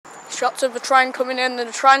shots of a train coming in,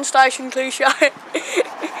 the train station cliche.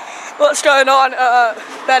 What's going on?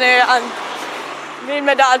 Benny and me and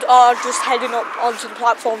my dad are just heading up onto the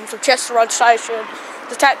platforms of Chester Road Station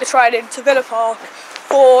to take the train into Villa Park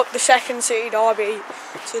for the second City derby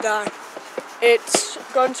today. It's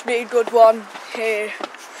going to be a good one here.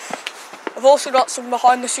 I've also got some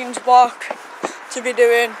behind the scenes work to be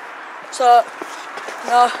doing, so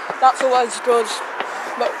that's always good.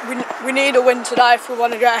 But we need a win today if we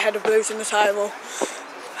want to get ahead of Blues in the table.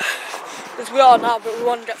 As we are now, but we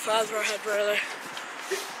want to get further ahead really.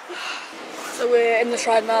 So we're in the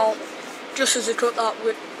train now. Just as I took that,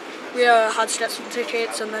 we had to get some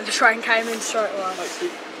tickets, and then the train came in straight away.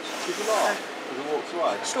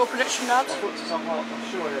 Store prediction, Dad?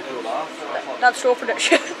 That's store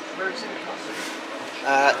prediction.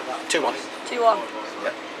 2-1. 2-1.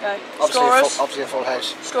 Yep. Okay. Obviously, obviously a full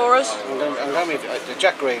house. Scorers? I'm going with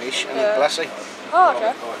Jack Grealish and Blassie. Oh,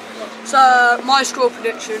 okay. So my score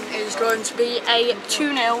prediction is going to be a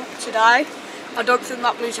 2-0 today. I don't think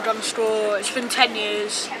that Blues are going to score. It's been 10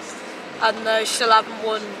 years and they still haven't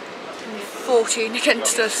won 14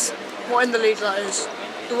 against us. What in the league that is.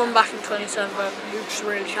 They won back in 2010, but who's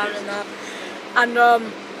really counting that? And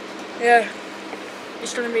yeah,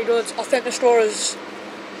 it's going to be good. I think the scorers,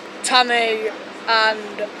 Tammy,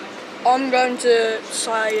 and I'm going to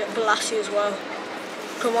say Blassie as well.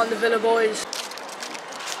 Come on, the Villa boys.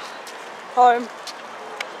 Home.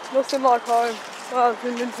 Nothing like home. I've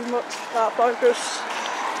been doing too much that focus.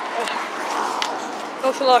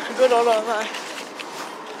 Nothing like a good holiday.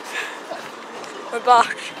 We're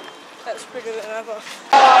back. It's bigger than ever.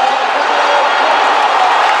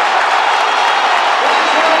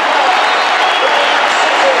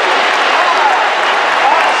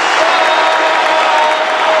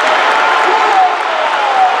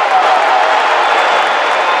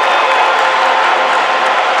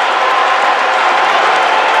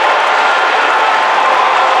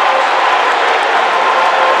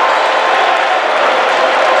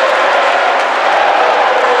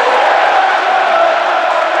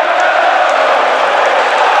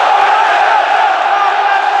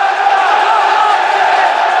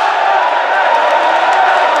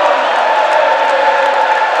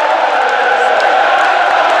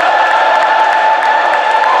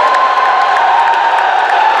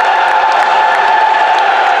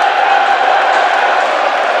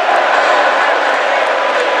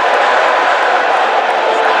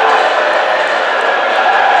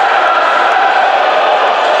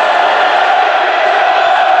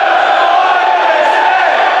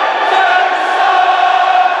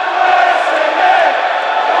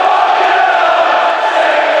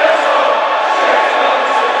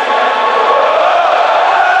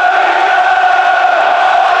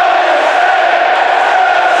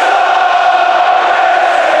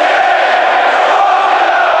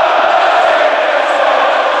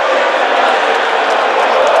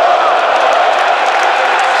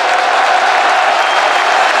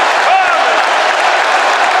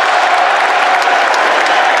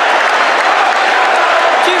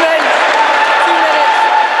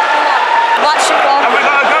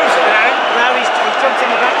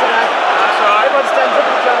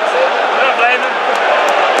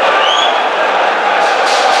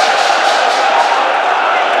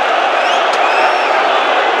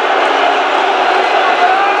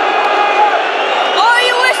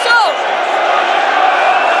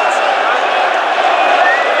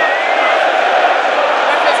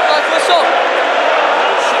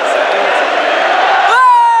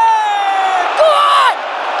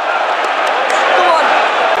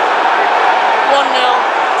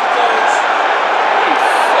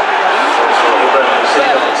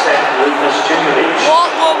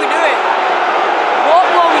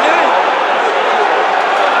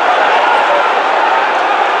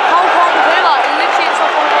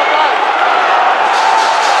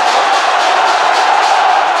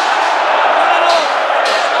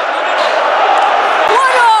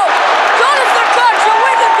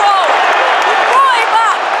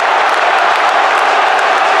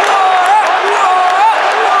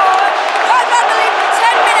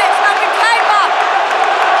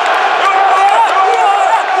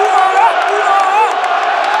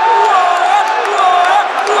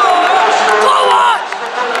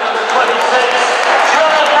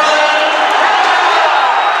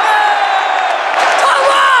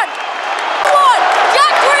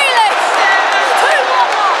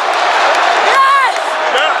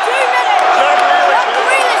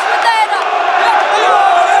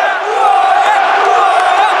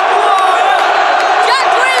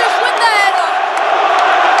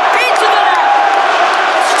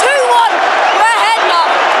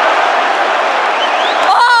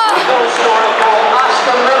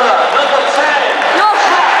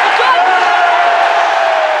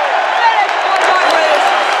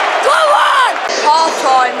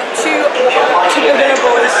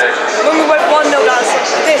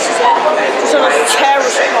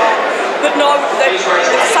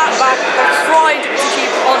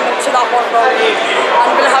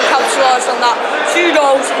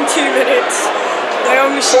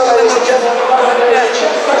 At the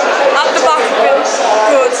back have been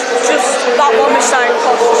good, just that one mistake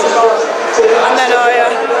cost us a goal. And then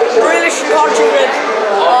really strategy with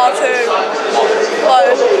R2.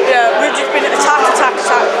 Yeah, we've just been attack,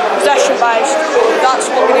 possession based. That's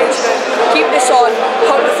what we need to do. Keep this on,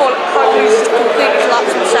 hopefully just completely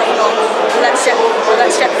collapse in the second half. Let's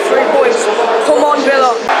get 3 points. Come on,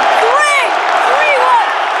 Villa. 3-1!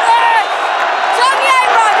 Johnny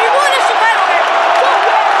Abraham, he won us a penalty.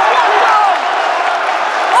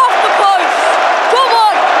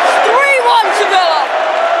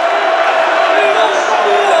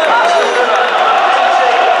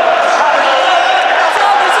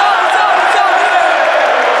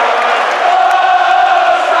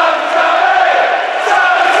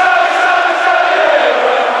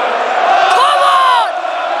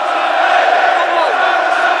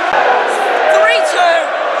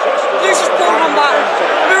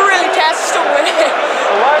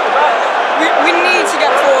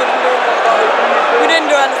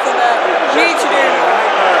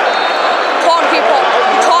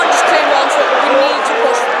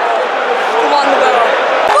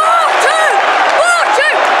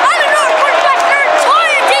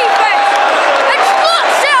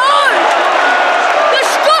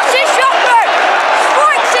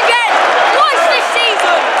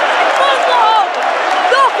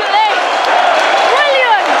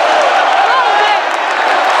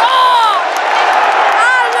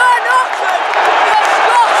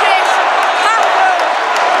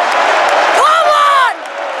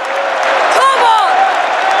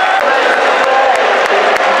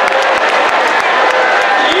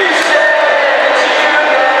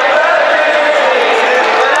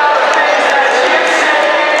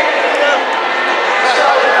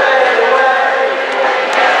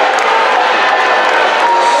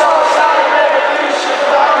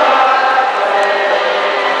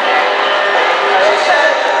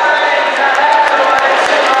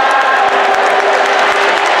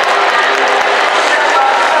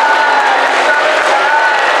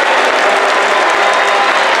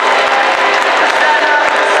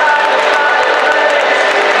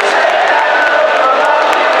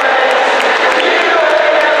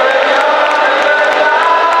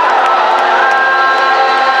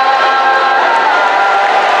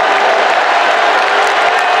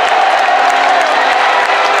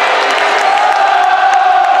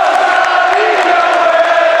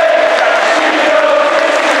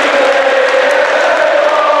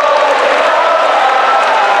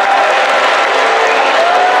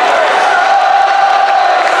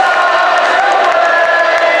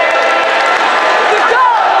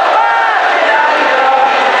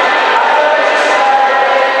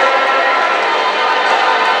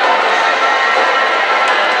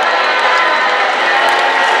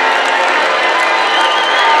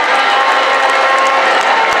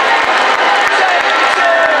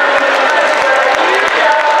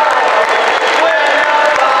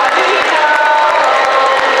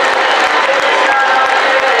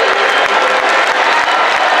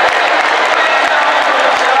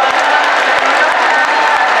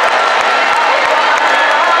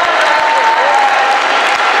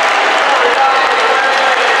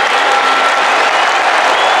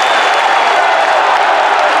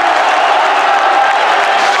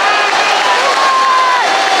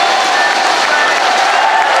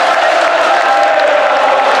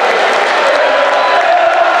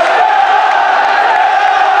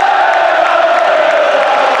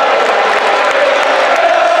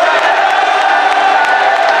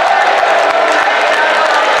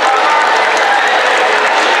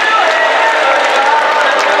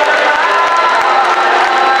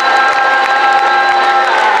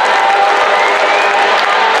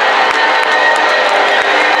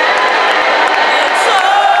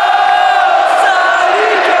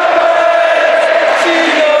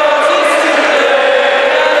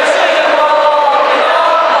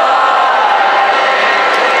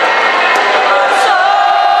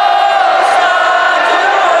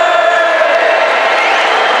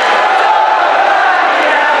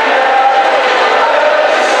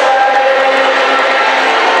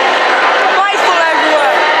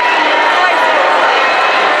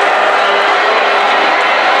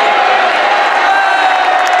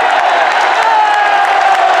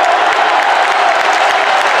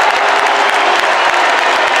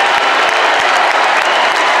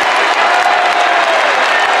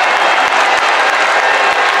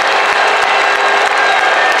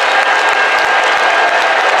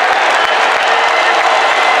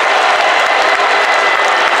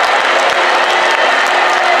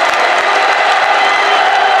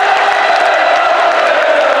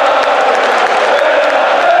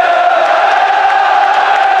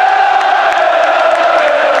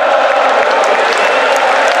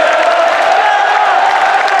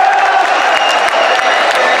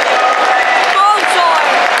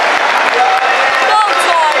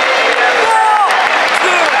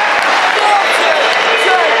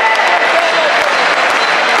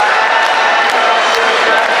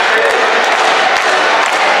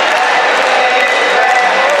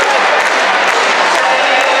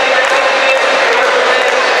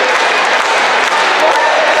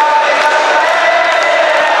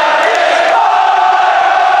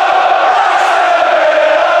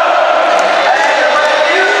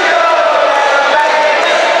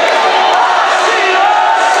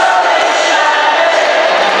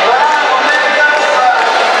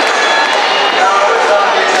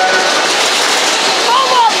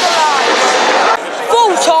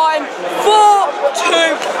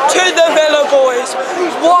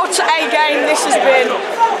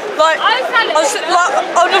 Like, I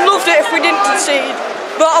would have loved it if we didn't concede,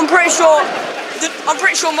 but I'm pretty sure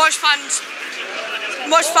most fans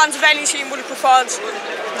of any team would have preferred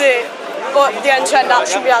the end to end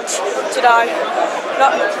action we had today.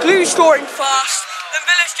 Blues scoring first, then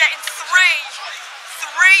Villa's getting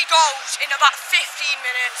three goals in about 15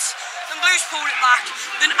 minutes. Then Blues pulled it back.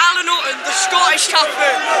 Then Alan Hutton, the Scottish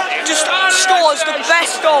captain, just scores the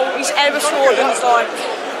best goal he's ever scored in his life.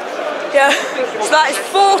 Yeah, so that is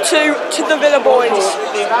 4-2 to the Villa boys.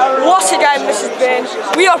 What a game this has been.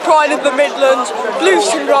 We are pride of the Midlands.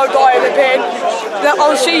 Blues can go die in the bin.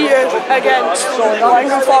 I'll see you against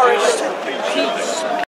Nottingham Forest.